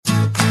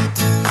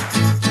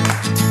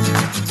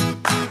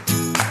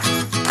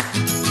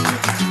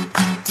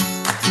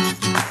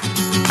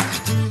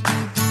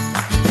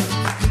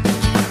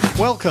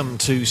welcome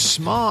to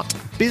Smart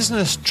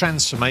Business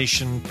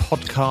Transformation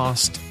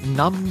Podcast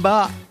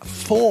number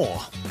 4.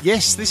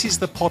 Yes, this is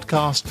the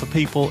podcast for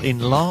people in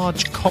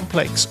large,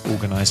 complex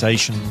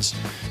organisations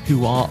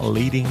who are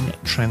leading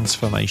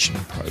transformation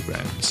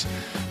programs.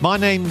 My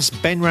name's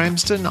Ben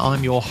Ramsden,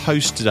 I'm your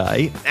host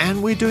today,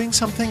 and we're doing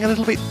something a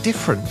little bit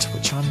different,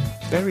 which I'm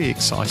very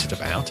excited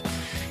about.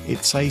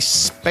 It's a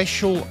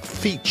special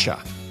feature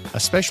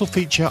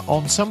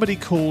on somebody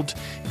called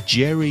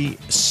Jerry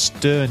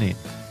Sternin.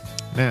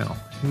 Now,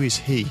 who is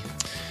he?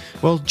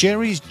 Well,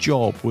 Jerry's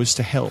job was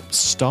to help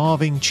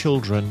starving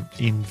children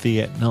in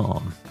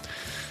Vietnam.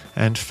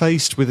 And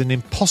faced with an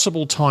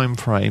impossible time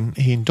frame,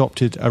 he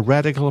adopted a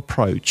radical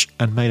approach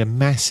and made a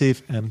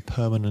massive and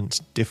permanent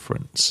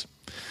difference.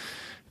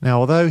 Now,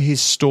 although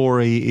his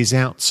story is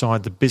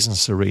outside the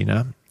business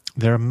arena,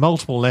 there are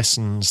multiple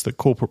lessons that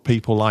corporate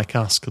people like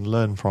us can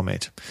learn from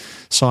it.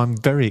 So I'm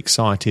very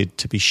excited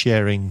to be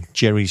sharing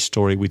Jerry's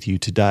story with you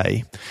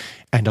today,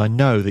 and I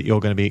know that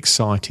you're going to be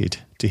excited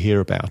to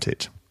hear about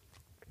it.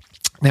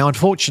 Now,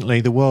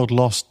 unfortunately, the world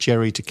lost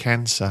Jerry to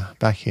cancer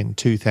back in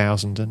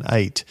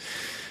 2008.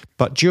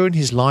 But during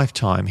his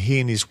lifetime, he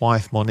and his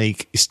wife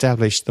Monique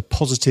established the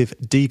Positive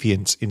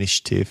Deviance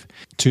Initiative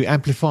to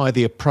amplify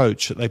the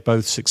approach that they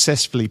both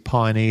successfully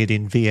pioneered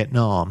in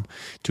Vietnam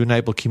to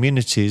enable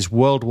communities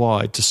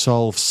worldwide to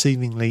solve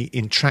seemingly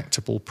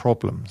intractable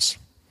problems.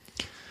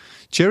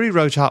 Jerry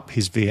wrote up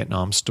his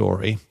Vietnam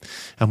story,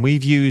 and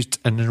we've used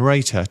a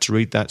narrator to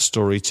read that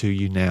story to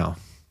you now.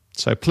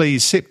 So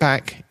please sit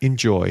back,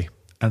 enjoy,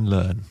 and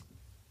learn.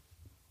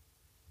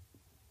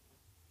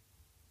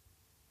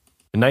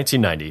 In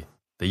 1990,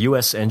 the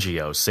U.S.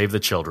 NGO Save the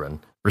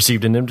Children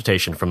received an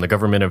invitation from the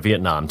government of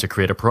Vietnam to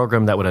create a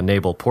program that would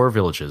enable poor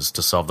villages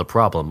to solve the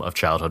problem of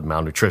childhood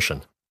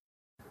malnutrition.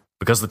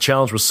 Because the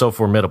challenge was so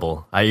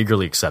formidable, I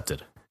eagerly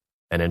accepted.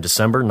 And in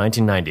December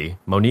 1990,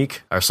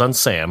 Monique, our son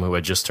Sam, who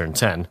had just turned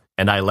 10,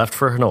 and I left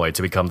for Hanoi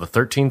to become the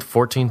 13th,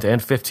 14th,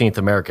 and 15th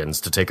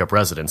Americans to take up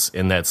residence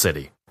in that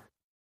city.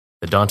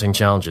 The daunting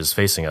challenges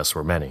facing us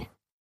were many.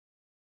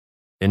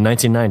 In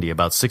 1990,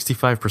 about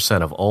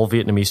 65% of all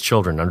Vietnamese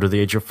children under the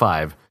age of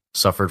 5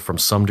 suffered from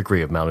some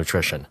degree of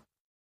malnutrition,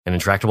 an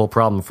intractable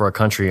problem for a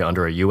country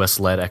under a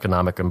U.S.-led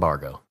economic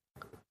embargo.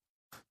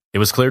 It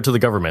was clear to the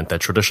government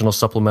that traditional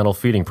supplemental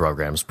feeding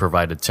programs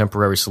provided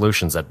temporary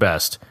solutions at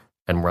best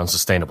and were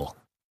unsustainable.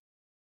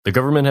 The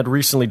government had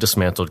recently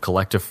dismantled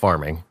collective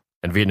farming,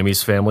 and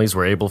Vietnamese families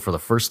were able for the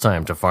first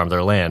time to farm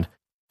their land,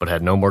 but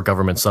had no more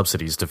government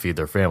subsidies to feed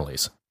their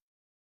families.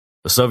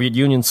 The Soviet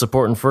Union's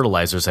support in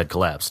fertilizers had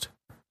collapsed.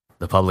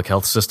 The public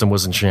health system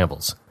was in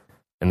shambles,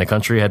 and the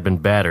country had been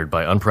battered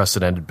by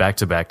unprecedented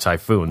back-to-back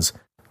typhoons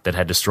that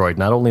had destroyed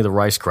not only the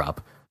rice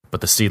crop,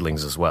 but the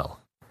seedlings as well,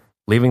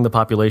 leaving the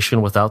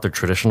population without their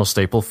traditional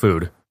staple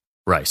food,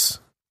 rice.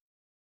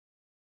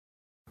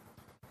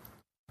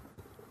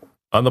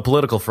 On the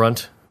political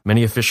front,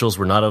 many officials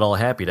were not at all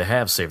happy to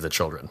have Save the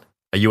Children,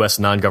 a U.S.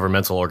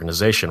 non-governmental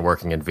organization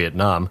working in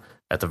Vietnam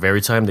at the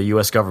very time the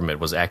U.S. government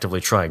was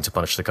actively trying to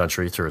punish the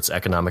country through its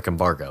economic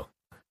embargo.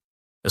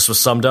 This was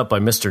summed up by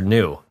Mr.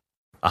 New,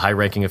 a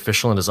high-ranking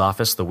official in his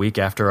office the week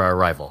after our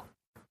arrival.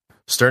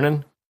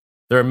 "Sternin,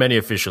 there are many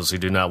officials who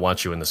do not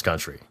want you in this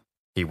country,"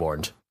 he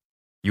warned.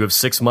 "You have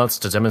 6 months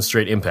to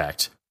demonstrate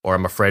impact, or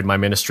I'm afraid my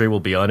ministry will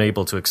be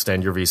unable to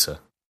extend your visa."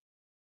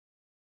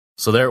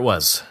 So there it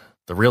was.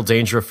 The real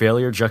danger of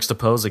failure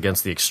juxtaposed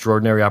against the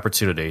extraordinary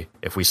opportunity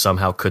if we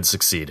somehow could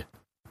succeed.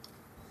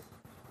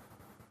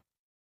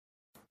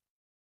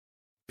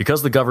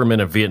 Because the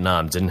government of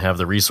Vietnam didn't have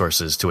the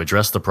resources to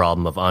address the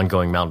problem of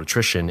ongoing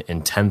malnutrition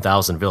in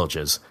 10,000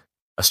 villages,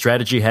 a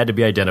strategy had to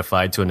be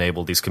identified to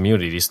enable these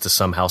communities to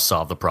somehow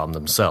solve the problem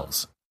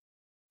themselves.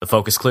 The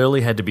focus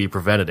clearly had to be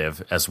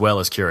preventative as well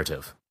as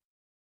curative.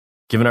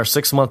 Given our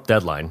 6-month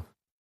deadline,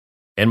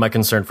 and my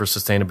concern for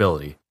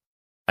sustainability,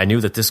 I knew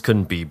that this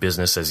couldn't be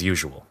business as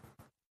usual.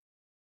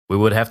 We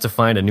would have to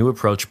find a new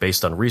approach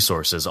based on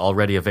resources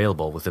already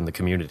available within the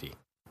community.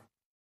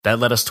 That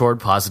led us toward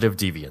positive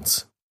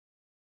deviance.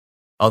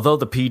 Although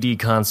the PD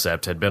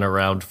concept had been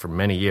around for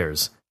many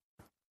years,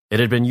 it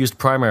had been used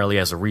primarily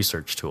as a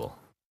research tool.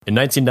 In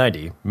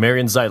 1990,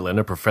 Marion Zeitlin,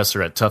 a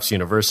professor at Tufts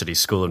University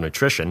School of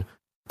Nutrition,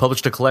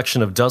 published a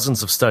collection of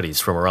dozens of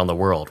studies from around the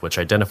world which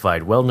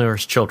identified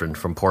well-nourished children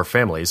from poor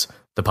families,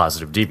 the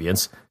positive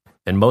deviance,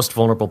 and most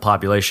vulnerable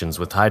populations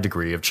with high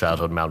degree of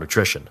childhood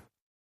malnutrition.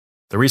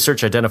 The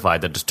research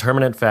identified the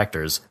determinant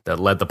factors that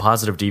led the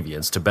positive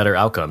deviants to better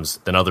outcomes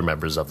than other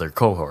members of their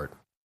cohort.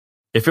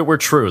 If it were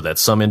true that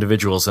some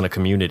individuals in a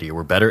community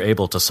were better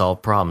able to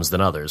solve problems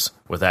than others,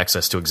 with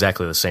access to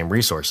exactly the same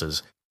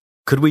resources,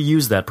 could we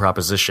use that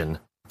proposition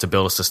to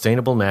build a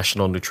sustainable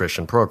national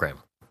nutrition program?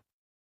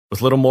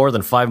 With little more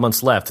than 5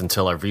 months left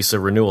until our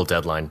visa renewal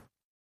deadline,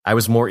 I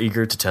was more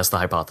eager to test the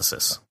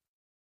hypothesis.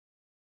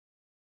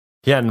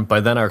 Hien, by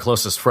then our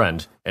closest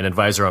friend, and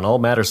advisor on all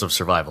matters of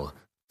survival,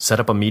 set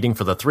up a meeting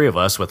for the three of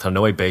us with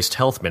Hanoi-based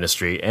Health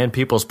Ministry and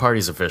People's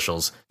Party's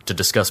officials to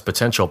discuss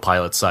potential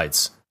pilot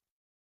sites.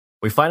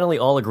 We finally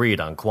all agreed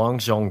on Quang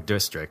Dong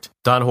District,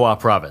 Dan Hoa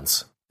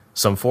Province.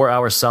 some 4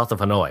 hours south of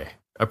Hanoi,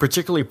 a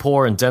particularly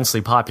poor and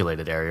densely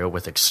populated area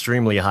with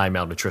extremely high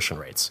malnutrition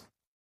rates.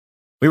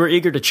 We were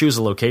eager to choose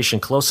a location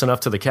close enough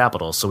to the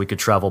capital so we could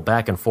travel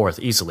back and forth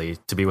easily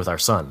to be with our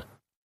son.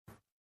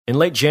 In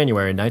late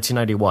January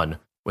 1991,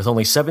 with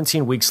only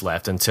 17 weeks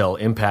left until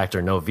impact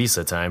or no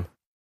visa time,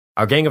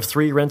 our gang of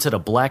 3 rented a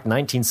black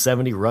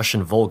 1970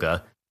 Russian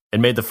Volga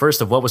and made the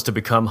first of what was to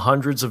become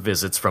hundreds of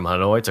visits from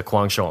Hanoi to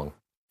Kwangsong,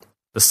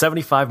 the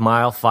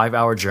 75-mile,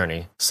 5-hour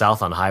journey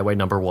south on Highway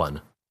Number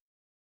 1.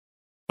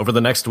 Over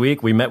the next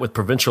week, we met with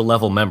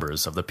provincial-level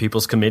members of the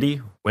People's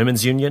Committee,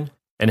 Women's Union,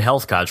 and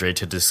Health Cadre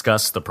to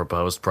discuss the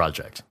proposed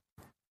project.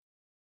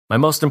 My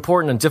most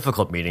important and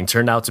difficult meeting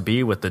turned out to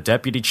be with the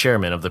Deputy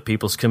Chairman of the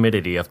People's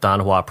Committee of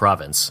Thanh Hoa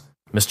Province,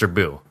 Mr.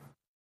 Bu.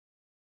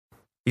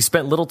 He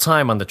spent little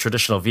time on the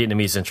traditional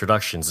Vietnamese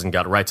introductions and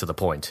got right to the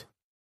point.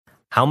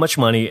 How much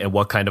money and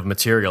what kind of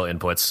material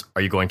inputs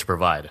are you going to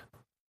provide?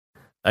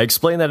 I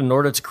explained that in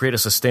order to create a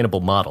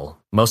sustainable model,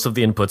 most of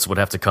the inputs would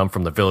have to come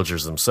from the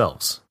villagers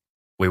themselves.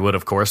 We would,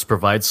 of course,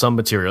 provide some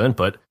material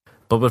input,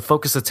 but would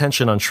focus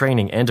attention on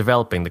training and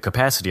developing the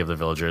capacity of the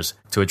villagers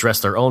to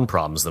address their own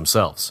problems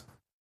themselves.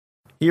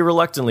 He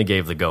reluctantly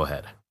gave the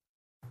go-ahead.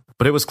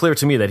 But it was clear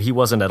to me that he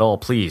wasn't at all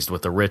pleased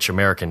with the rich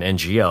American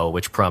NGO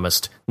which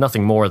promised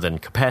nothing more than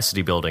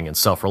capacity building and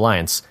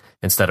self-reliance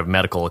instead of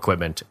medical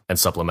equipment and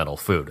supplemental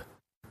food.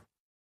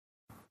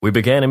 We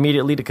began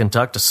immediately to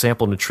conduct a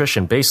sample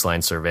nutrition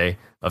baseline survey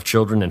of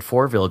children in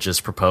 4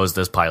 villages proposed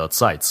as pilot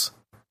sites.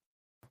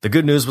 The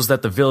good news was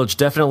that the village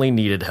definitely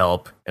needed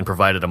help and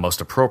provided a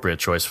most appropriate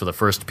choice for the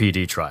first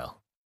PD trial.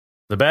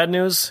 The bad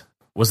news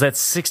was that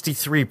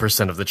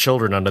 63% of the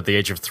children under the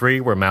age of 3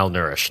 were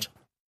malnourished.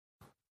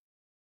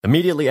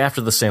 Immediately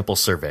after the sample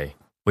survey,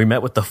 we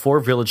met with the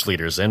 4 village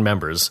leaders and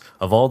members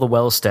of all the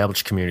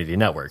well-established community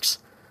networks,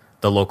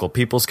 the local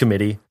People's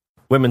Committee,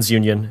 Women's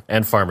Union,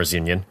 and Farmers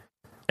Union,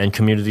 and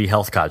community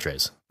health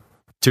cadres,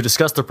 to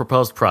discuss the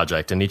proposed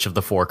project in each of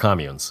the 4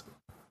 communes.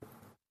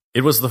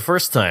 It was the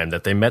first time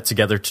that they met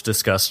together to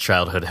discuss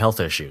childhood health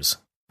issues.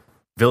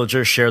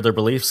 Villagers shared their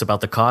beliefs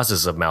about the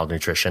causes of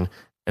malnutrition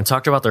and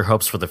talked about their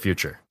hopes for the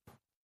future.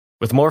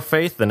 With more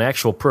faith than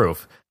actual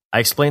proof, I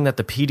explained that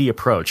the PD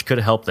approach could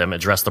help them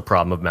address the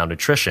problem of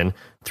malnutrition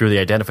through the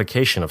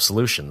identification of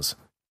solutions,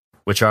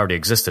 which already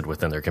existed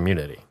within their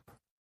community.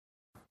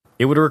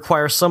 It would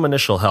require some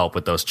initial help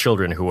with those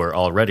children who were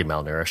already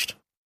malnourished,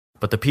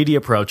 but the PD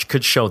approach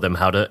could show them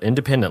how to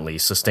independently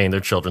sustain their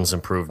children's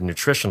improved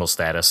nutritional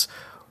status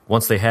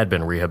once they had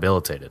been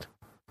rehabilitated.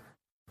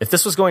 If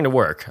this was going to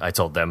work, I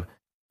told them,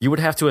 you would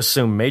have to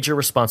assume major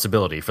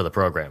responsibility for the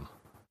program.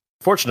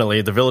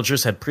 Fortunately, the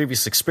villagers had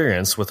previous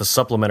experience with a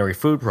supplementary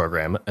food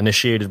program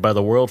initiated by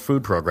the World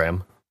Food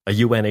Program, a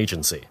UN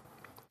agency.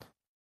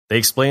 They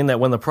explained that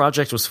when the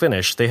project was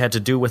finished, they had to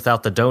do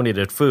without the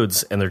donated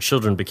foods and their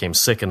children became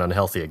sick and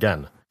unhealthy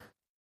again.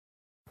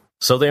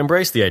 So they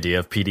embraced the idea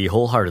of PD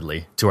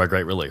wholeheartedly, to our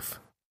great relief.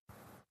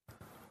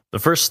 The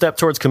first step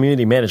towards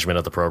community management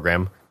of the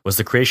program was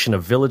the creation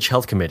of village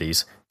health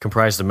committees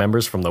comprised of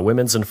members from the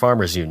Women's and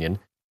Farmers Union,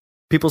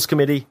 People's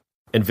Committee,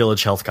 and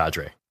Village Health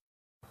Cadre.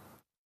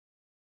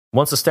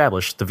 Once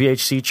established, the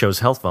VHC chose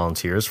health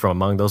volunteers from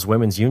among those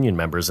women's union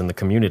members in the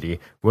community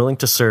willing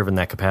to serve in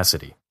that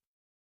capacity.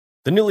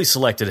 The newly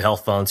selected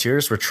health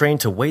volunteers were trained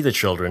to weigh the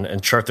children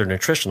and chart their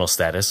nutritional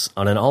status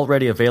on an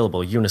already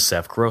available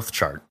UNICEF growth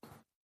chart.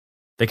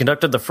 They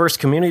conducted the first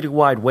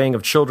community-wide weighing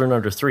of children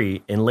under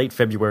 3 in late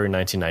February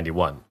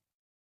 1991.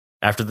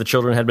 After the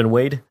children had been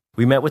weighed,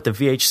 we met with the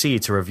VHC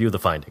to review the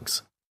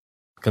findings.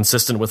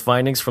 Consistent with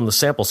findings from the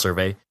sample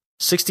survey,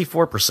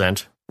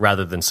 64%,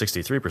 rather than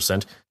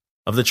 63%,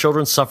 of the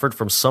children suffered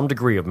from some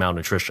degree of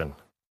malnutrition.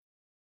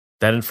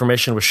 That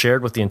information was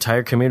shared with the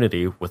entire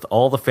community with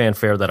all the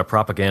fanfare that a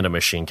propaganda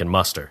machine can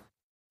muster,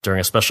 during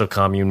a special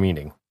commune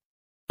meeting.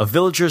 A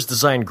villager's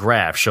designed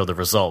graph showed the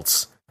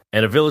results,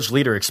 and a village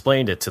leader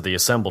explained it to the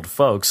assembled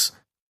folks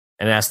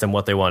and asked them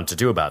what they wanted to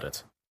do about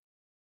it.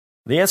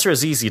 The answer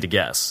is easy to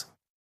guess.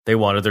 They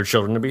wanted their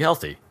children to be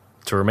healthy,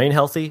 to remain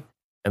healthy,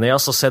 and they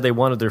also said they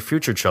wanted their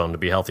future children to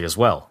be healthy as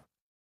well.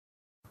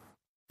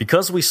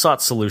 Because we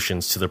sought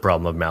solutions to the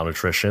problem of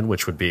malnutrition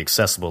which would be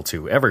accessible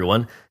to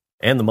everyone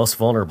and the most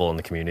vulnerable in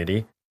the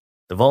community,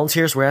 the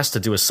volunteers were asked to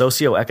do a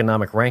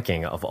socio-economic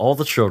ranking of all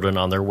the children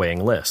on their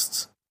weighing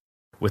lists.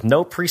 With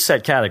no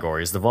preset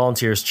categories, the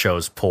volunteers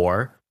chose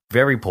poor,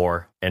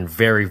 and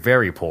very,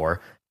 very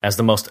poor as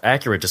the most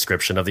accurate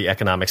description of the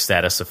economic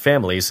status of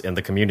families in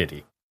the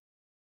community.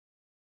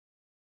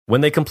 When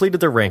they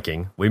completed their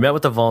ranking, we met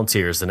with the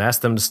volunteers and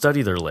asked them to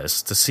study their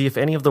lists to see if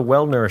any of the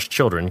well-nourished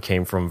children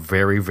came from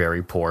very,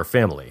 very poor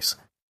families.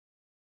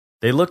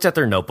 They looked at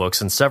their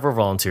notebooks and several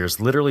volunteers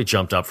literally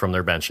jumped up from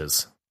their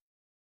benches.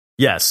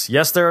 Yes,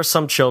 there are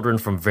some children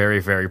from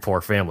very, very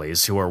poor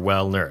families who are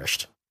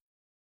well-nourished.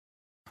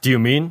 Do you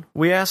mean,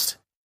 we asked,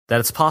 that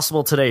it's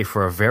possible today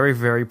for a very,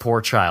 very poor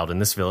child in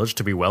this village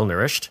to be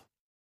well-nourished?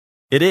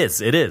 It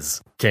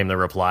is, came the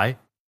reply.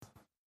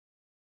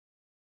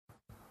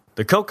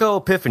 The Cocoa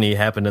Epiphany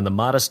happened in the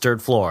modest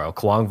dirt floor of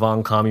Quang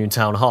Vong Commune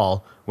Town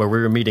Hall, where we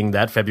were meeting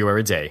that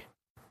February day.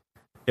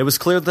 It was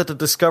clear that the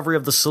discovery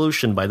of the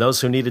solution by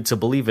those who needed to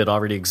believe it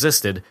already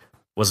existed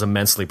was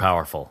immensely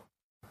powerful.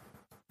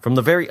 From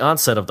the very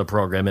onset of the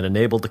program, it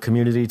enabled the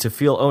community to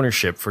feel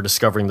ownership for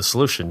discovering the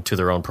solution to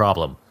their own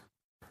problem.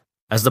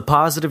 As the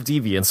positive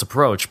deviance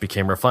approach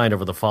became refined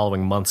over the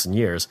following months and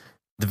years,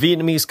 the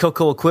Vietnamese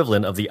cocoa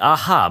equivalent of the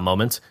aha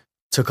moment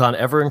took on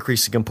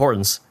ever-increasing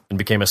importance and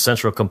became a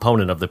central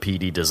component of the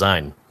PD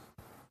design.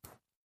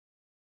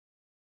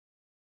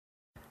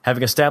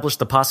 Having established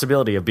the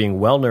possibility of being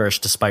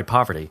well-nourished despite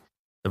poverty,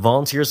 the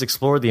volunteers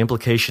explored the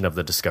implication of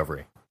the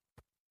discovery.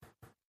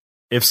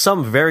 If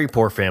some very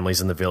poor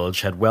families in the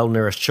village had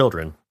well-nourished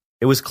children,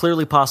 it was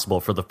clearly possible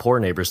for the poor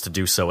neighbors to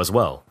do so as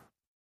well.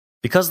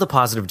 Because the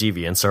positive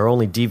deviants are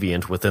only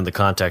deviant within the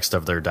context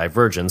of their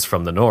divergence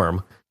from the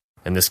norm,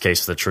 in this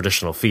case the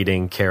traditional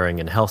feeding, caring,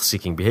 and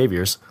health-seeking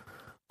behaviors,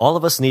 all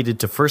of us needed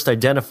to first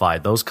identify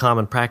those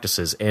common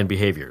practices and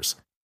behaviors,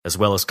 as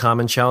well as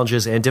common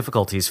challenges and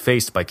difficulties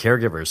faced by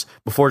caregivers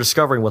before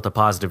discovering what the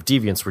positive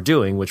deviants were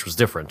doing, which was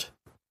different.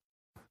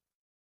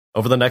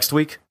 Over the next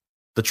week,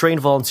 the trained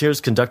volunteers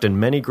conducted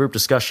many group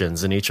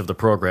discussions in each of the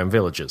program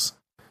villages.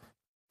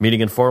 Meeting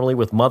informally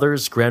with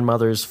mothers,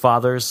 grandmothers,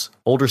 fathers,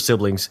 older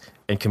siblings,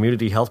 and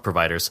community health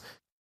providers,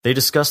 they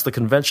discussed the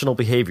conventional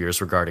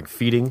behaviors regarding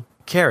feeding,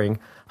 caring,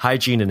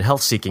 hygiene, and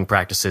health-seeking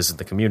practices in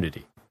the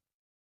community.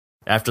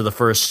 After the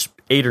first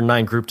 8 or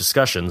 9 group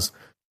discussions,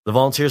 the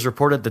volunteers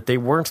reported that they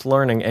weren't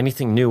learning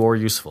anything new or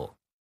useful.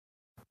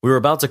 We were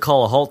about to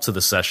call a halt to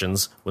the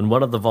sessions when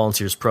one of the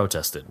volunteers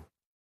protested.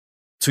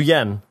 Tu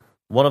Yen,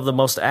 one of the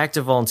most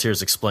active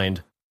volunteers,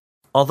 explained,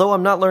 "Although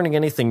I'm not learning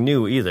anything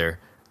new either,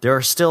 there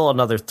are still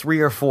another 3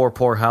 or 4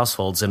 poor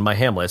households in my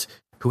hamlet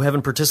who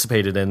haven't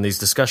participated in these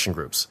discussion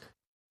groups.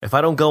 If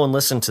I don't go and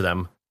listen to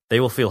them, they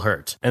will feel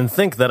hurt, and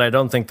think that I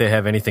don't think they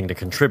have anything to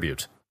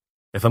contribute.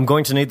 If I'm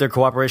going to need their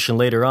cooperation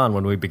later on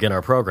when we begin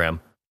our program,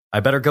 I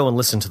better go and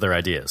listen to their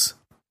ideas."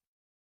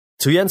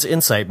 Tu Yen's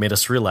insight made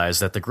us realize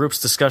that the group's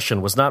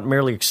discussion was not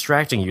merely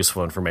extracting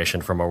useful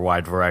information from a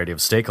wide variety of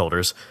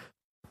stakeholders,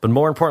 but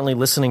more importantly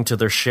listening to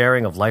their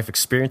sharing of life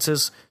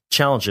experiences,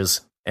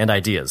 challenges, and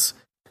ideas,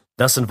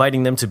 thus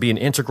inviting them to be an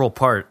integral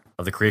part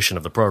of the creation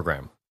of the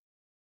program.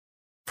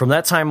 From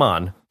that time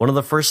on, one of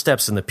the first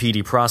steps in the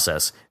PD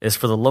process is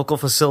for the local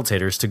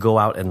facilitators to go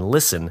out and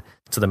listen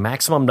to the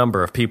maximum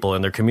number of people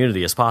in their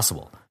community as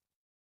possible,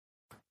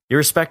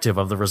 irrespective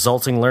of the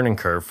resulting learning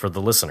curve for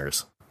the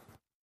listeners.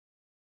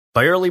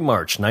 By early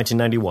March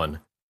 1991,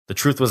 the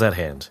truth was at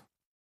hand.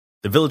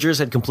 The villagers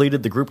had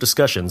completed the group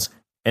discussions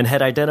and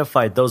had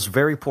identified those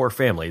very poor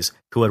families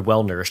who had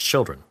well-nourished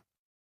children.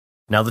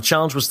 Now the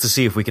challenge was to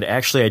see if we could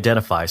actually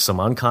identify some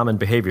uncommon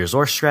behaviors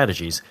or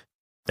strategies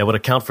that would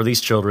account for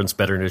these children's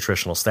better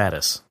nutritional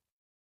status.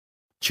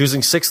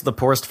 Choosing 6 of the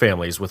poorest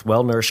families with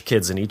well-nourished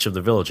kids in each of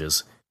the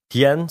villages,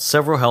 Hien,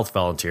 several health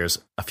volunteers,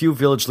 a few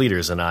village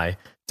leaders, and I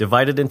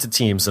divided into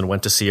teams and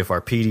went to see if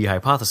our PD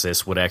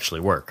hypothesis would actually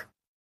work.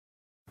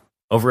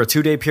 Over a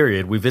 2-day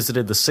period, we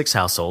visited the 6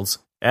 households,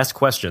 asked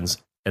questions,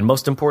 and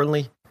most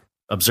importantly,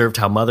 observed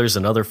how mothers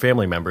and other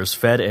family members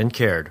fed and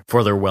cared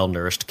for their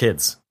well-nourished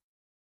kids.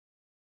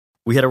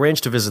 We had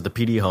arranged to visit the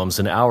PD homes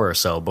an hour or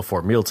so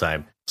before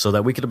mealtime so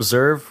that we could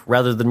observe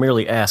rather than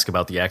merely ask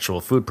about the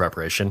actual food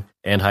preparation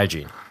and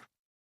hygiene.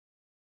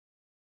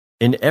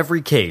 In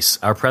every case,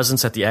 our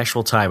presence at the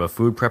actual time of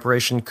food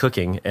preparation,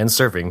 cooking, and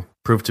serving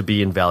proved to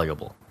be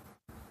invaluable.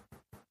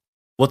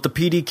 What the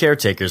PD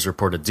caretakers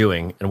reported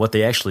doing and what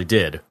they actually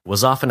did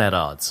was often at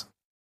odds.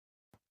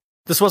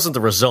 This wasn't the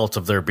result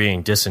of their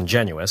being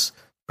disingenuous,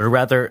 but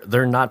rather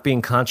their not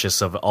being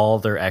conscious of all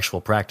their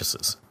actual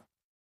practices.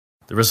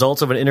 The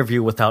result of an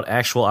interview without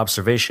actual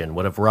observation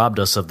would have robbed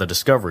us of the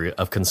discovery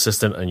of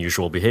consistent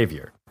unusual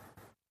behavior.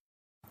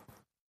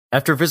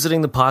 After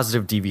visiting the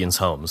positive deviants'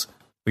 homes,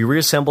 we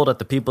reassembled at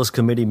the People's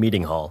Committee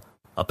meeting hall,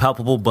 a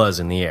palpable buzz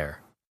in the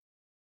air.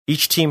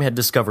 Each team had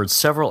discovered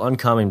several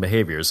uncommon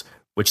behaviors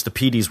which the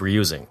PDs were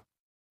using.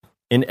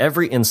 In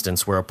every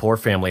instance where a poor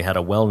family had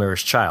a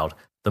well-nourished child,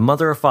 the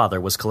mother or father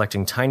was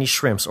collecting tiny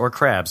shrimps or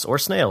crabs or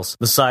snails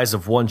the size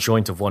of one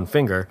joint of one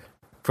finger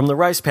from the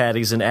rice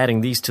paddies and adding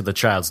these to the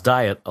child's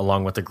diet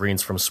along with the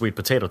greens from sweet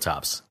potato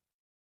tops.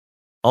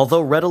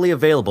 Although readily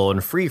available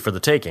and free for the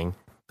taking,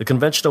 the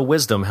conventional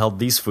wisdom held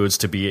these foods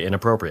to be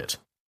inappropriate,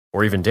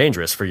 or even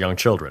dangerous for young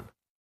children.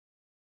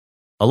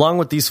 Along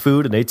with these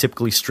food and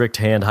atypically strict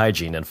hand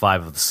hygiene in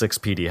 5 of the 6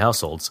 PD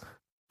households,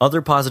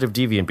 other positive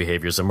deviant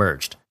behaviors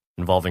emerged,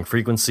 involving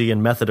frequency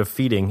and method of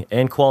feeding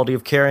and quality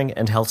of caring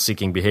and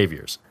health-seeking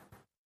behaviors.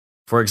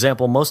 For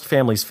example, most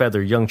families fed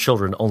their young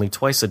children only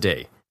twice a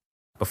day,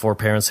 before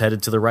parents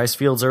headed to the rice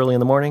fields early in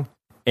the morning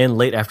and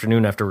late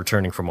afternoon after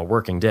returning from a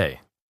working day.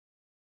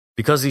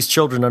 Because these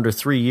children under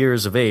 3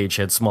 years of age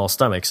had small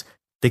stomachs,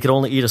 they could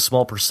only eat a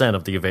small percent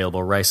of the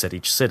available rice at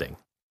each sitting.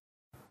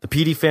 The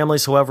PD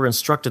families, however,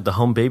 instructed the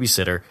home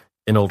babysitter,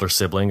 an older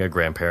sibling, a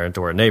grandparent,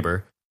 or a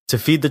neighbor, to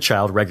feed the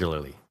child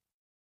regularly.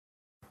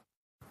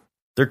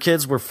 Their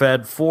kids were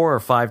fed 4 or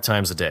 5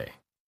 times a day.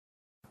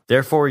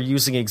 Therefore,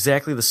 using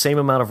exactly the same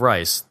amount of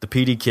rice, the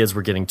PD kids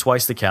were getting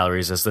twice the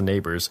calories as the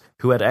neighbors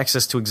who had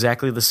access to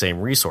exactly the same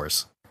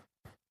resource.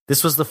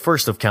 This was the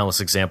first of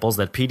countless examples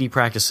that PD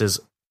practices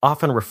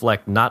often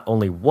reflect not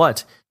only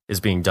what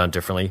is being done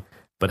differently,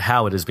 but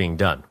how it is being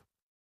done.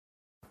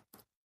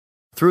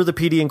 Through the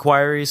PD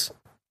inquiries,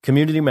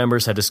 community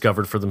members had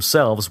discovered for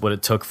themselves what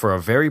it took for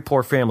a very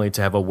poor family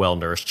to have a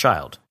well-nourished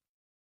child.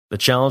 The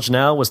challenge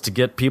now was to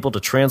get people to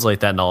translate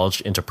that knowledge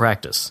into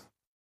practice.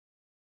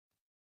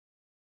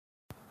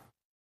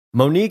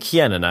 Monique,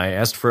 Hien, and I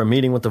asked for a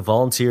meeting with the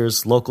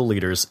volunteers, local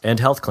leaders, and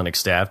health clinic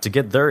staff to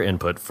get their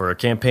input for a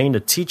campaign to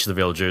teach the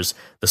villagers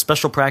the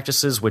special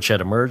practices which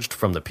had emerged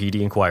from the PD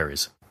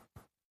inquiries.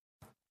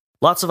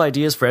 Lots of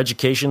ideas for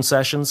education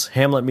sessions,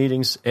 hamlet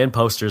meetings, and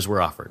posters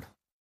were offered.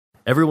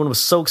 Everyone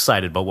was so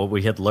excited about what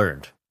we had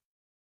learned.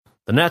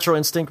 The natural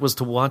instinct was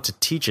to want to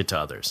teach it to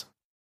others.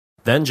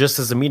 Then, just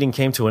as the meeting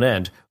came to an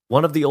end,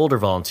 one of the older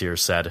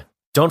volunteers said,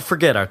 "Don't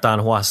forget our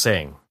Tanhua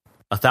saying,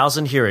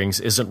 1,000 hearings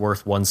isn't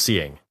worth 1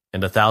 seeing,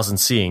 and 1,000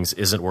 seeings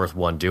isn't worth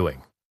 1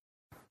 doing."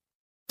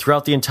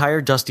 Throughout the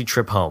entire dusty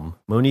trip home,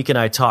 Monique and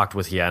I talked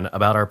with Hien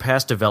about our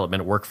past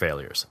development work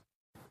failures.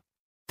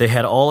 They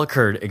had all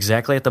occurred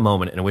exactly at the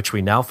moment in which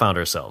we now found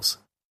ourselves,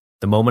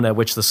 the moment at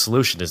which the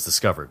solution is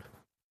discovered.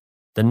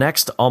 The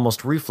next,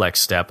 almost reflex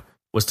step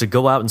was to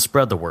go out and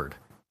spread the word,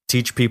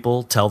 teach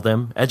people, tell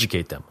them,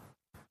 educate them.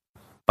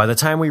 By the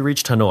time we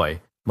reached Hanoi,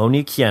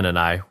 Monique, Hien, and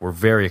I were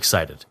very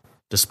excited,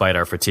 despite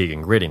our fatigue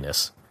and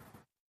grittiness.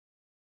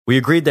 We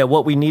agreed that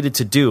what we needed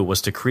to do was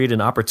to create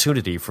an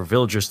opportunity for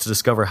villagers to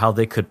discover how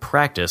they could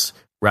practice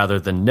rather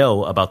than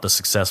know about the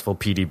successful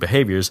PD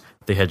behaviors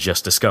they had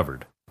just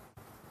discovered.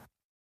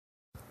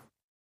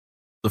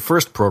 The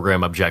first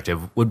program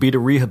objective would be to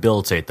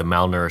rehabilitate the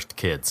malnourished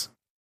kids.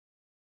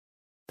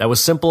 That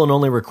was simple and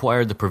only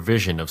required the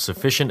provision of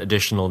sufficient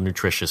additional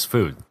nutritious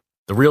food.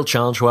 The real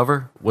challenge,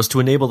 however, was to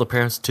enable the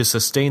parents to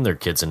sustain their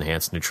kids'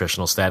 enhanced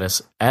nutritional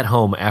status at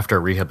home after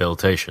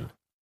rehabilitation.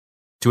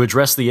 To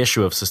address the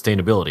issue of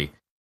sustainability,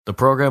 the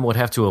program would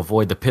have to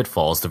avoid the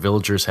pitfalls the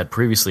villagers had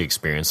previously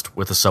experienced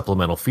with the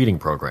supplemental feeding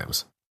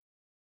programs.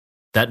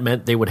 That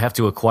meant they would have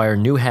to acquire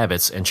new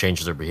habits and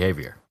change their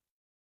behavior.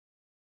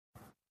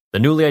 The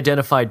newly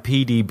identified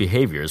PD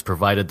behaviors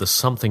provided the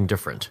something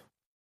different.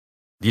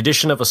 The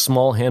addition of a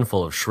small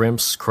handful of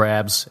shrimps,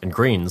 crabs, and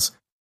greens,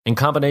 in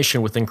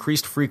combination with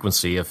increased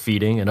frequency of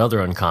feeding and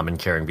other uncommon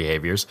caring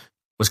behaviors,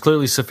 was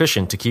clearly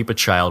sufficient to keep a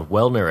child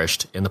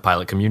well-nourished in the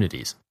pilot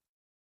communities.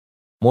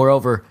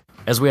 Moreover,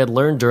 as we had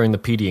learned during the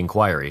PD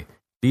inquiry,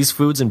 these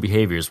foods and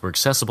behaviors were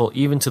accessible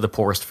even to the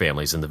poorest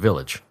families in the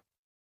village.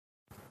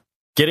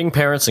 Getting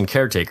parents and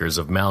caretakers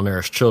of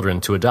malnourished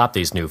children to adopt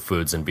these new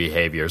foods and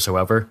behaviors,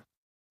 however,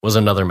 was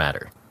another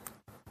matter.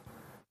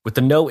 With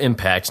the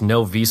no-impact,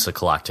 no-visa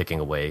clock ticking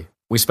away,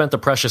 we spent the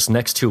precious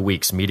next 2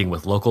 weeks meeting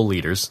with local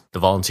leaders, the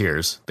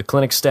volunteers, the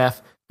clinic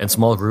staff, and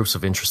small groups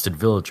of interested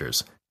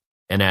villagers,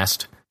 and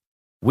asked,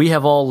 "We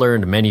have all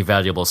learned many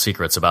valuable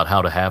secrets about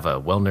how to have a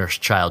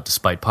well-nourished child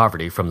despite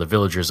poverty from the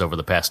villagers over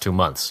the past 2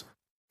 months.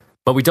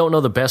 But we don't know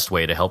the best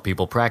way to help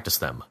people practice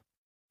them.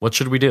 What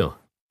should we do?"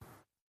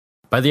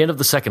 By the end of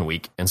the second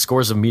week, and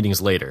scores of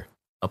meetings later,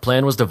 a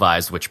plan was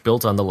devised which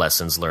built on the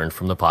lessons learned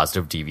from the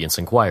positive deviance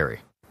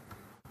inquiry.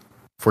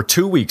 For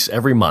 2 weeks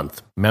every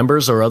month,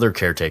 members or other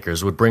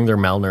caretakers would bring their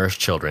malnourished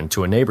children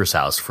to a neighbor's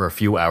house for a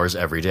few hours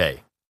every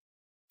day.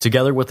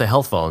 Together with a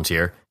health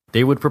volunteer,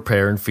 they would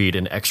prepare and feed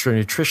an extra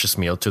nutritious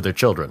meal to their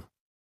children.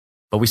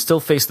 But we still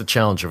face the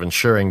challenge of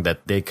ensuring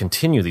that they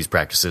continue these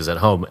practices at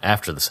home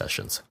after the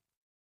sessions.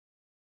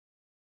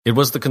 It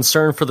was the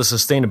concern for the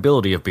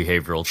sustainability of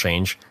behavioral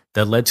change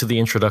that led to the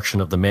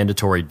introduction of the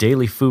mandatory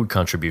daily food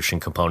contribution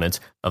component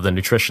of the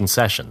nutrition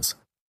sessions.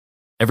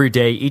 Every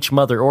day, each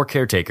mother or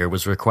caretaker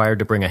was required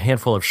to bring a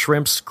handful of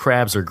shrimps,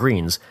 crabs, or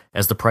greens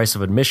as the price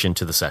of admission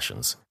to the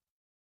sessions.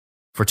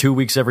 For 2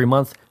 weeks every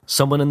month,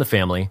 someone in the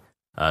family,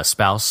 a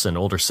spouse, an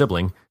older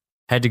sibling,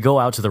 had to go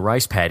out to the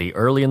rice paddy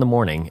early in the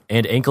morning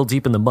and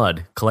ankle-deep in the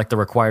mud collect the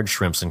required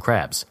shrimps and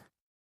crabs.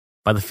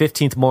 By the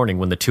 15th morning,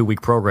 when the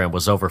 2-week program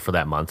was over for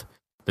that month,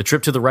 the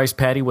trip to the rice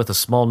paddy with a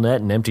small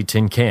net and empty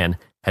tin can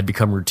had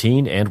become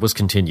routine and was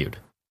continued.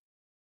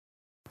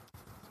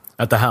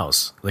 At the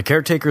house, the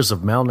caretakers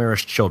of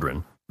malnourished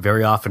children,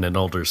 very often an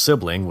older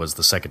sibling was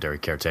the secondary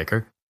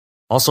caretaker,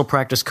 also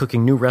practiced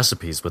cooking new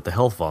recipes with the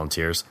health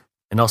volunteers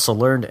and also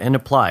learned and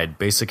applied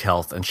basic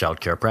health and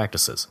child care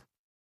practices.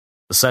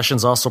 The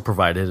sessions also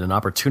provided an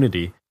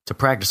opportunity to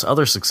practice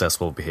other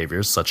successful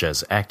behaviors such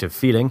as active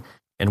feeding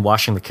and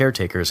washing the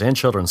caretakers' and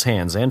children's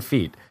hands and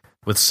feet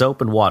with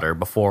soap and water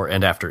before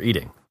and after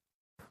eating.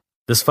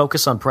 This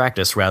focus on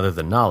practice rather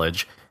than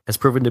knowledge has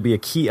proven to be a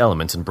key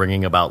element in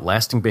bringing about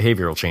lasting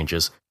behavioral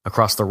changes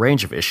across the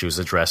range of issues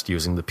addressed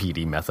using the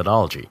PD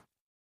methodology.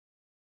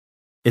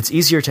 It's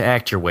easier to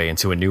act your way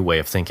into a new way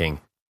of thinking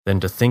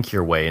than to think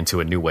your way into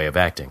a new way of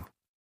acting.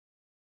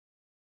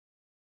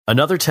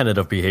 Another tenet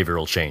of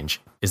behavioral change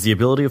is the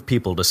ability of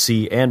people to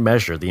see and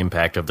measure the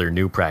impact of their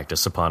new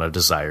practice upon a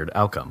desired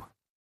outcome.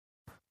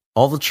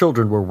 All the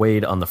children were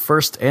weighed on the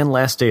first and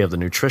last day of the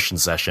nutrition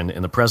session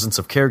in the presence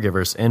of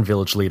caregivers and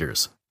village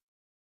leaders.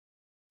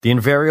 The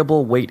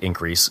invariable weight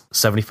increase,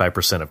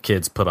 75% of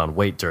kids put on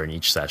weight during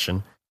each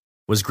session,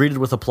 was greeted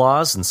with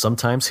applause and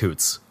sometimes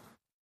hoots.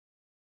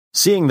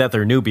 Seeing that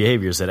their new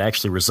behaviors had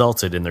actually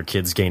resulted in their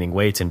kids gaining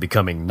weight and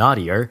becoming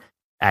naughtier,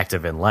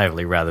 active and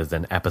lively rather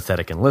than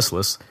apathetic and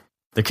listless,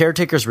 the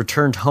caretakers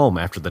returned home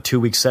after the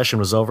 2-week session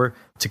was over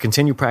to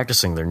continue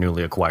practicing their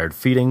newly acquired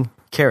feeding,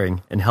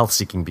 caring, and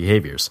health-seeking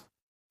behaviors.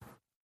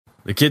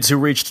 The kids who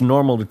reached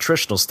normal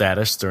nutritional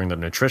status during the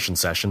nutrition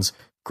sessions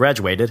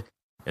graduated,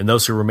 and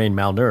those who remained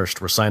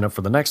malnourished were signed up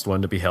for the next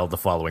one to be held the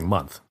following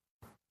month.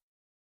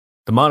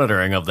 The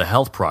monitoring of the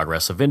health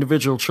progress of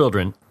individual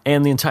children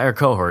and the entire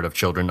cohort of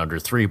children under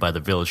 3 by the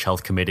village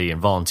health committee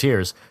and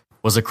volunteers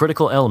was a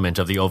critical element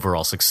of the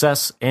overall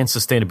success and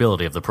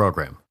sustainability of the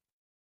program.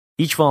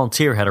 Each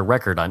volunteer had a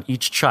record on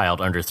each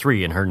child under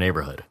 3 in her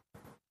neighborhood.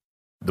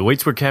 The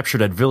weights were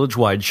captured at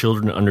village-wide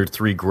children under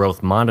 3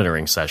 growth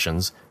monitoring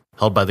sessions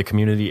held by the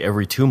community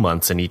every 2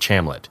 months in each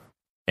hamlet,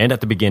 and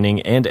at the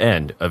beginning and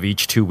end of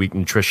each 2-week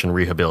nutrition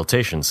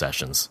rehabilitation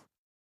sessions.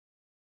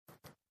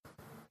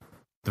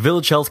 The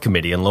Village Health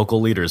Committee and local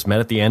leaders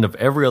met at the end of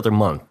every other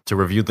month to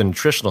review the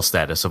nutritional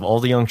status of all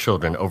the young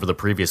children over the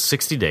previous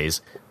 60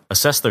 days,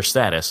 assess their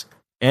status,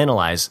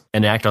 analyze,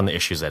 and act on the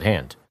issues at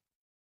hand.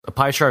 A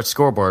pie chart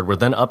scoreboard were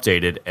then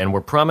updated and were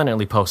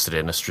prominently posted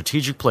in a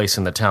strategic place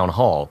in the town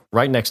hall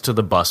right next to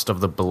the bust of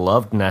the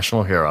beloved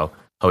national hero,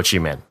 Ho Chi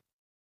Minh.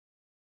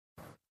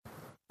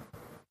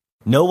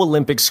 No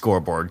Olympic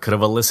scoreboard could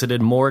have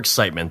elicited more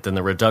excitement than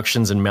the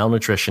reductions in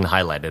malnutrition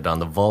highlighted on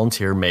the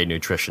volunteer-made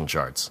nutrition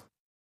charts.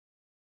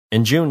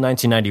 In June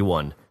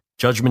 1991,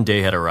 Judgment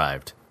Day had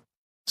arrived.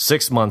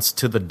 6 months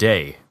to the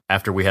day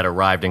after we had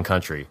arrived in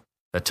country,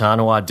 the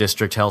Tanawha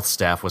District Health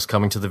staff was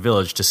coming to the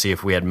village to see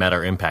if we had met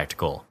our impact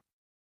goal.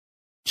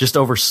 Just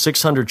over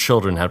 600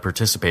 children had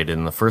participated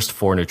in the first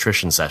 4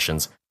 nutrition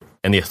sessions,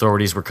 and the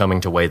authorities were coming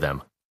to weigh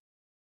them.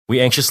 We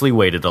anxiously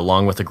waited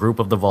along with a group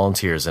of the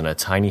volunteers in a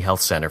tiny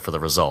health center for the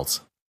results.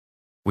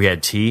 We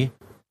had tea,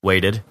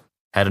 waited,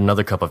 had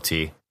another cup of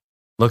tea,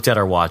 looked at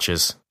our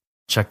watches,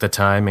 checked the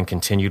time, and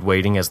continued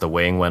waiting as the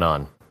weighing went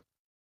on.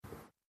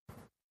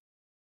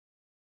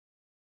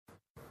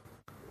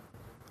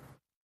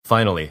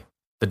 Finally,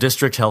 the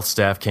district health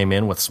staff came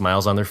in with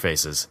smiles on their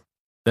faces.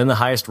 Then the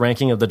highest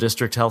ranking of the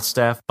district health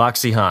staff,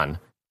 Baxi Han,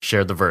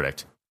 shared the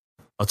verdict.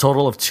 A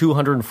total of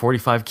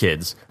 245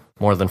 kids,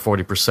 more than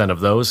 40% of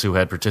those who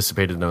had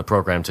participated in the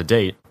program to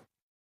date,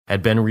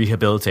 had been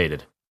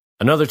rehabilitated.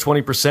 Another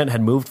 20%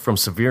 had moved from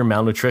severe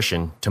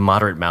malnutrition to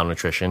moderate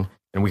malnutrition,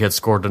 and we had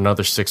scored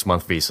another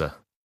 6-month visa.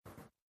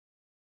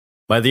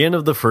 By the end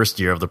of the first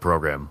year of the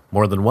program,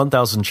 more than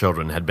 1,000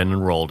 children had been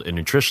enrolled in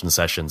nutrition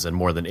sessions and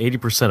more than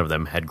 80% of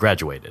them had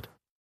graduated.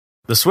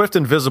 The swift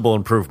and visible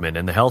improvement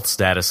in the health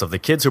status of the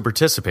kids who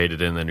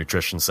participated in the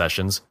nutrition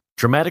sessions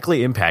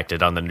dramatically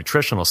impacted on the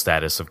nutritional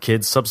status of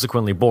kids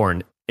subsequently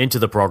born into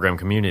the program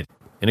community.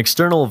 An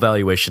external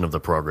evaluation of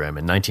the program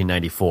in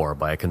 1994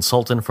 by a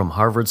consultant from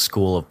Harvard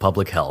School of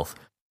Public Health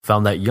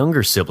found that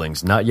younger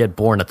siblings not yet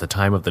born at the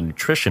time of the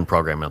nutrition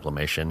program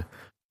implementation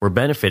were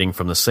benefiting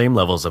from the same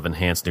levels of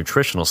enhanced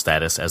nutritional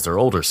status as their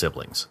older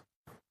siblings.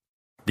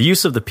 The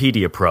use of the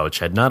PD approach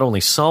had not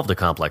only solved a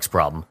complex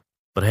problem,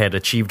 but had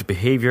achieved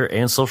behavior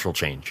and social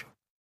change.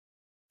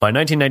 By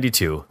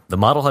 1992, the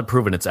model had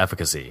proven its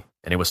efficacy,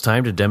 and it was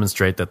time to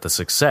demonstrate that the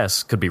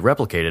success could be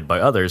replicated by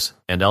others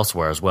and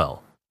elsewhere as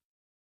well.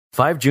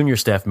 5 junior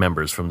staff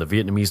members from the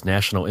Vietnamese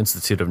National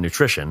Institute of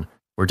Nutrition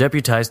were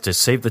deputized to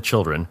save the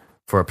children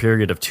for a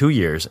period of 2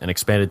 years and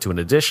expanded to an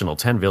additional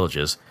 10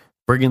 villages,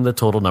 bringing the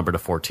total number to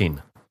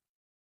 14.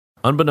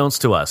 Unbeknownst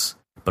to us,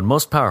 but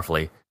most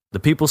powerfully, the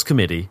People's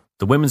Committee,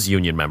 the Women's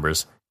Union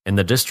members, and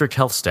the district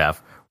health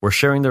staff were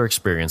sharing their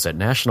experience at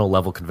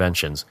national-level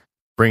conventions,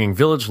 bringing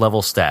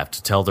village-level staff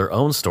to tell their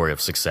own story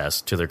of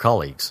success to their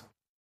colleagues.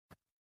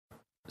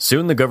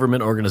 Soon the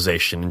government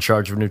organization in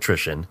charge of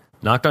nutrition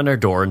knocked on our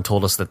door and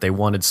told us that they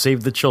wanted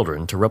Save the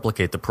Children to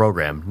replicate the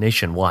program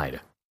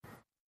nationwide.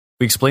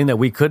 We explained that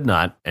we could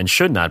not and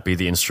should not be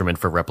the instrument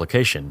for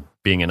replication,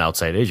 being an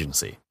outside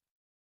agency.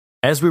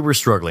 As we were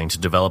struggling to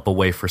develop a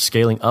way for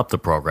scaling up the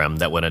program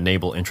that would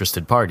enable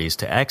interested parties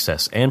to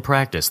access and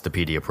practice the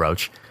PD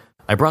approach,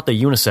 I brought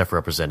the UNICEF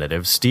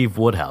representative, Steve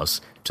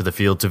Woodhouse, to the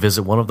field to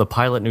visit one of the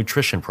pilot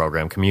nutrition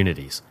program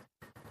communities.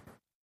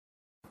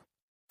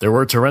 There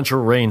were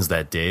torrential rains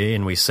that day,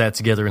 and we sat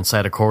together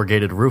inside a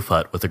corrugated roof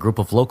hut with a group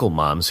of local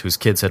moms whose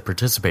kids had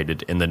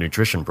participated in the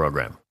nutrition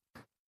program.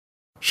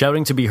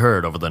 Shouting to be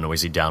heard over the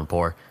noisy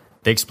downpour,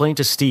 they explained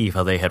to Steve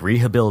how they had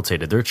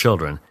rehabilitated their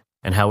children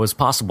and how it was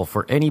possible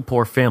for any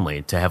poor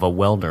family to have a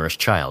well-nourished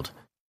child.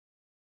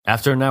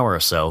 After an hour or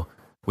so,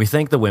 we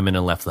thanked the women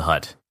and left the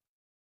hut.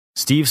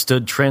 Steve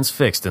stood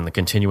transfixed in the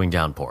continuing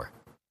downpour.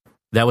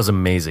 "That was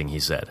amazing," he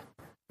said.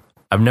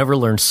 "I've never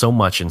learned so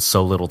much in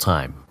so little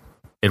time.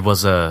 It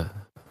was a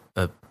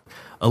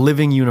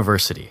living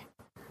university.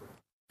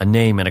 A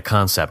name and a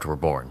concept were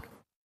born."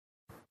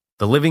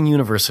 The Living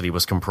University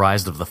was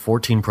comprised of the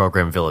 14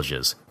 program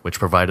villages, which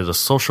provided a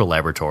social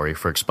laboratory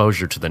for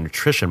exposure to the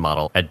nutrition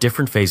model at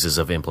different phases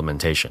of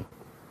implementation.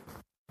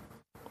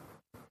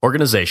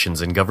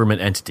 Organizations and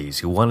government entities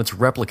who wanted to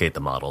replicate the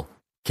model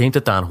came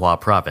to Thanh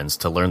Province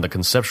to learn the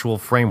conceptual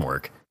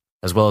framework,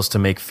 as well as to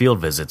make field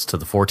visits to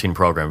the 14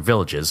 program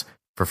villages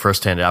for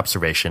first-hand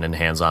observation and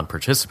hands-on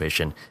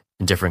participation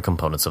in different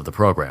components of the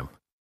program.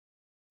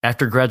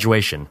 After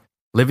graduation,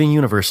 Living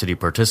University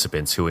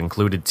participants who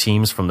included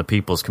teams from the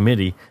People's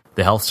Committee,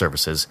 the Health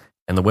Services,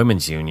 and the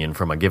Women's Union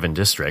from a given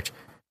district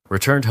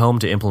returned home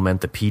to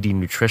implement the PD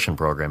nutrition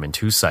program in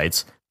 2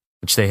 sites,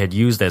 which they had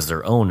used as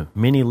their own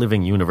mini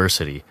Living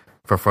University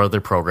for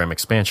further program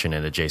expansion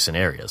in adjacent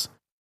areas.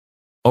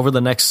 Over the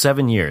next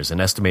 7 years,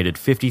 an estimated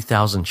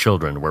 50,000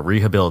 children were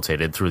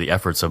rehabilitated through the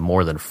efforts of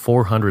more than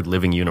 400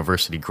 Living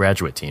University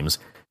graduate teams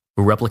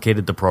who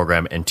replicated the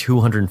program in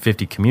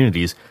 250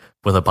 communities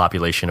with a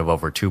population of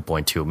over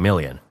 2.2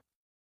 million.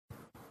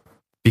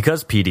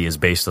 Because PD is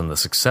based on the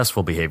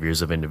successful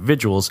behaviors of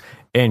individuals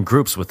and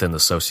groups within the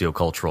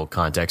sociocultural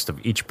context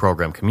of each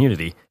program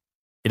community,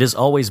 it is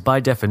always by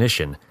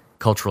definition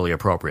culturally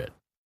appropriate.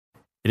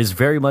 It is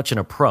very much an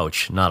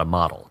approach, not a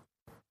model.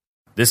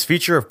 This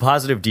feature of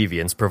positive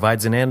deviance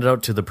provides an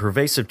antidote to the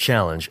pervasive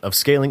challenge of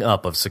scaling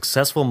up of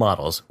successful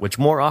models which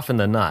more often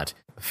than not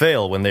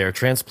fail when they are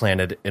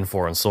transplanted in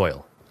foreign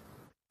soil.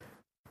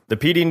 The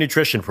PD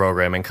nutrition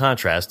program, in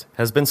contrast,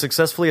 has been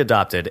successfully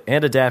adopted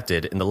and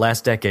adapted in the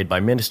last decade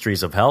by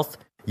ministries of health,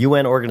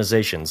 UN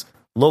organizations,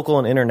 local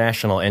and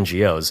international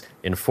NGOs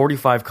in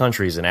 45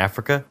 countries in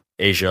Africa,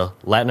 Asia,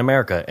 Latin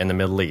America, and the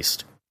Middle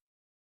East.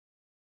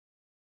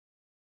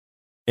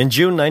 In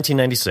June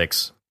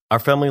 1996, our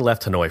family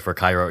left Hanoi for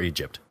Cairo,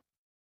 Egypt.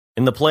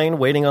 In the plane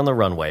waiting on the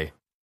runway,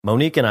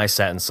 Monique and I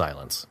sat in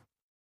silence.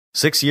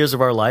 6 years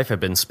of our life had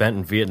been spent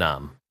in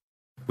Vietnam.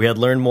 We had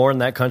learned more in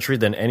that country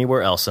than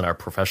anywhere else in our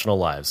professional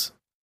lives.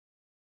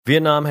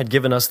 Vietnam had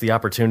given us the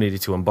opportunity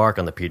to embark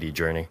on the PD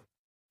journey,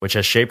 which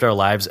has shaped our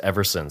lives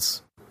ever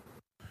since.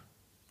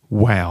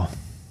 Wow,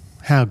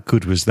 how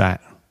good was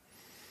that?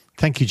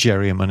 Thank you,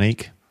 Jerry and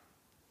Monique,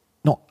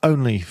 not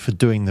only for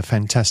doing the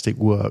fantastic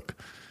work,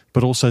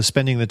 but also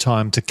spending the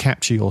time to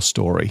capture your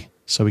story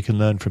so we can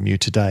learn from you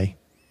today.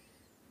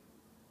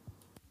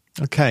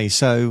 Okay,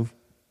 so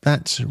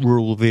that's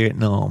rural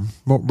Vietnam.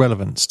 What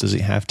relevance does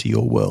it have to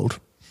your world,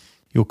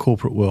 your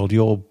corporate world,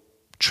 your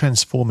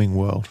transforming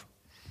world?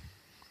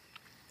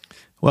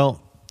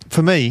 Well,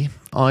 for me,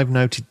 I've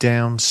noted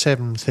down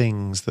 7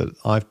 things that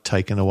I've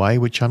taken away,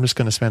 which I'm just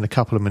going to spend a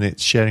couple of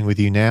minutes sharing with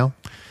you now,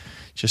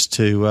 just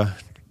to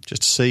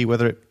see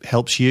whether it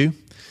helps you.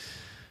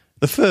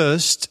 The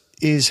first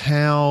is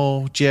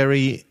how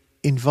Jerry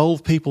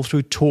involved people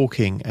through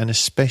talking and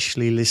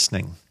especially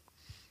listening.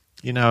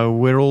 You know,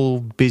 we're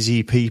all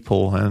busy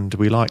people and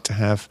we like to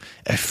have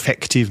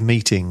effective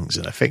meetings,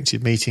 and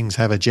effective meetings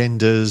have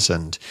agendas,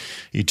 and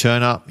you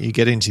turn up, you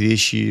get into the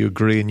issue, you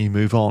agree, and you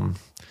move on.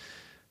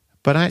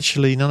 But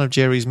actually, none of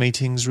Jerry's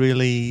meetings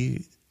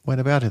really went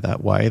about it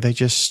that way. They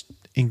just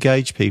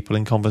engaged people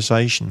in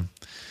conversation.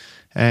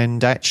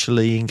 And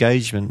actually,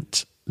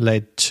 engagement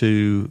led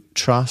to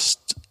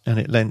trust, and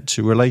it led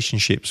to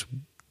relationships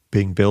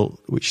being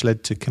built, which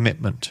led to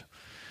commitment.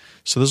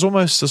 So there's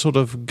almost a sort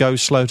of go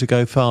slow to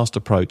go fast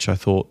approach, I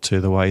thought,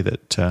 to the way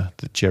that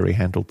Jerry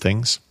handled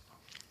things.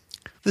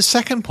 The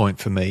second point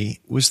for me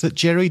was that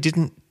Jerry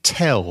didn't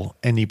tell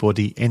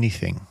anybody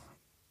anything.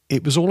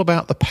 It was all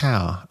about the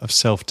power of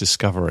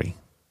self-discovery.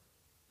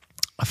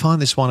 I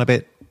find this one a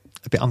bit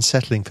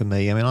unsettling for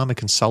me. I mean, I'm a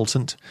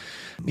consultant,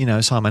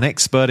 so I'm an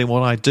expert in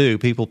what I do.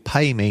 People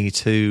pay me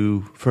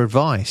for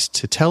advice,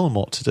 to tell them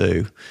what to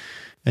do.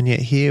 And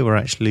yet here we're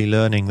actually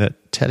learning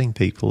that telling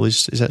people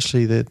is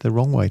actually the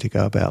wrong way to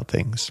go about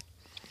things.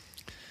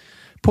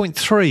 Point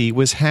 3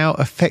 was how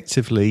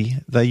effectively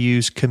they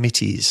use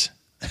committees.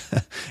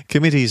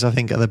 Committees, I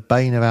think, are the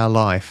bane of our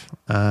life.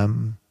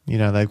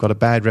 They've got a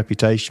bad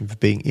reputation for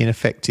being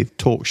ineffective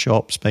talk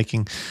shops,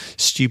 making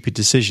stupid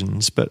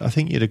decisions, but I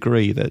think you'd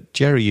agree that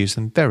Jerry used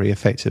them very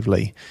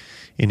effectively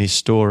in his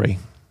story.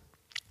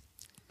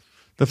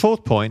 The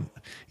fourth point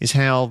is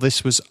how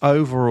this was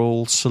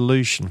overall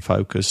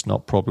solution-focused,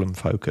 not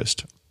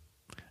problem-focused.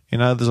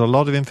 There's a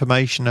lot of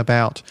information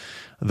about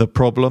the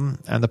problem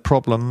and the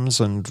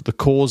problems and the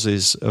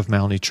causes of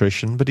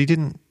malnutrition, but he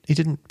didn't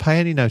pay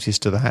any notice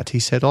to that. He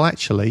said,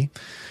 actually,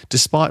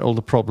 despite all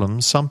the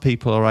problems, some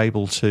people are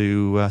able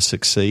to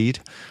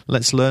succeed.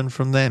 Let's learn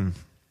from them.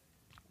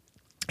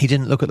 He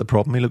didn't look at the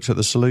problem, he looked at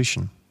the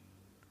solution.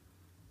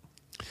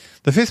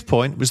 The fifth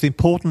point was the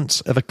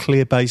importance of a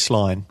clear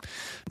baseline.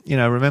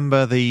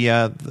 Remember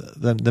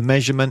the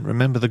measurement,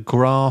 remember the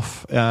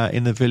graph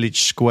in the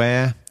village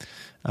square.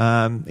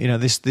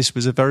 This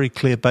was a very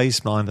clear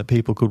baseline that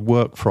people could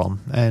work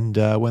from. And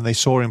when they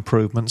saw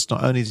improvements,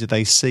 not only did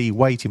they see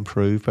weight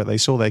improve, but they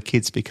saw their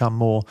kids become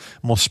more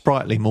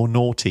sprightly, more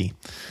naughty.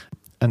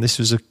 And this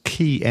was a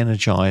key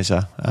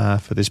energizer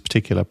for this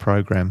particular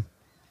program.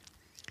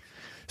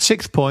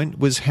 Sixth point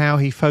was how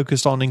he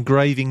focused on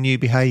engraving new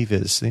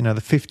behaviours.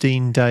 The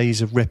 15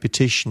 days of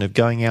repetition of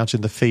going out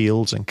in the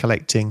fields and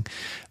collecting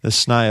the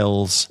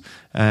snails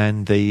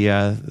and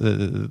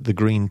the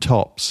green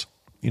tops.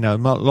 A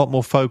lot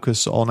more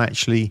focus on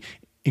actually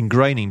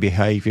ingraining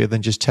behaviour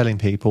than just telling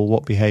people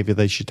what behaviour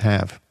they should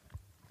have.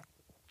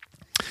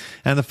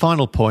 And the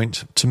final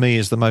point, to me,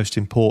 is the most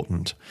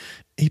important.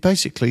 He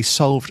basically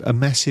solved a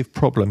massive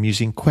problem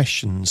using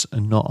questions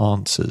and not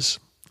answers.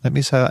 Let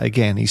me say that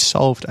again. He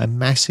solved a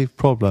massive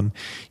problem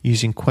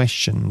using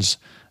questions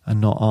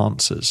and not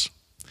answers.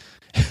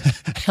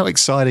 How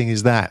exciting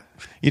is that?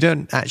 You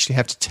don't actually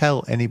have to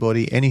tell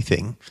anybody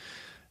anything.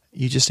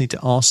 You just need to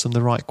ask them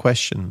the right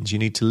questions. You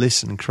need to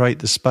listen, create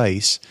the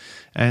space.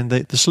 And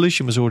the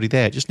solution was already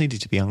there. It just needed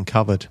to be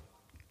uncovered.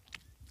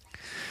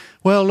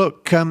 Well,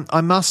 look,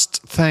 I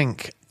must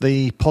thank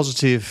the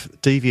Positive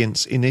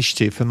Deviance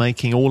Initiative for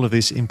making all of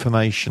this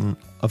information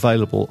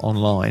available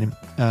online.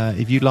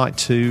 If you'd like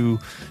to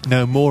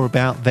know more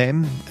about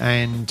them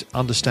and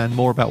understand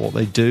more about what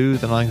they do,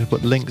 then I'm going to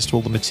put links to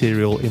all the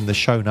material in the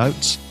show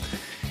notes.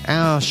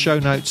 Our show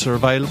notes are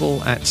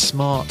available at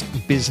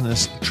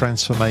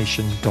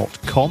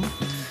smartbusinesstransformation.com.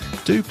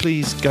 Do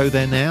please go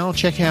there now,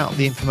 check out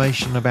the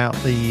information about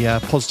the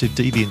Positive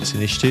Deviance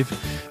Initiative,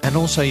 and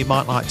also you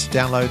might like to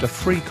download a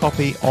free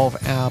copy of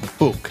our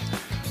book,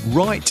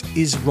 Right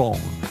is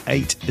Wrong,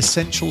 8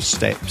 Essential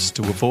Steps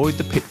to Avoid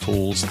the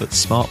Pitfalls that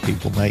Smart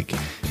People Make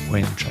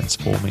when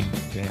Transforming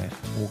Their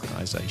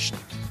Organisation.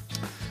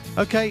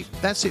 Okay,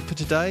 that's it for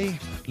today.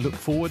 Look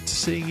forward to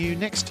seeing you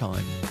next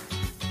time.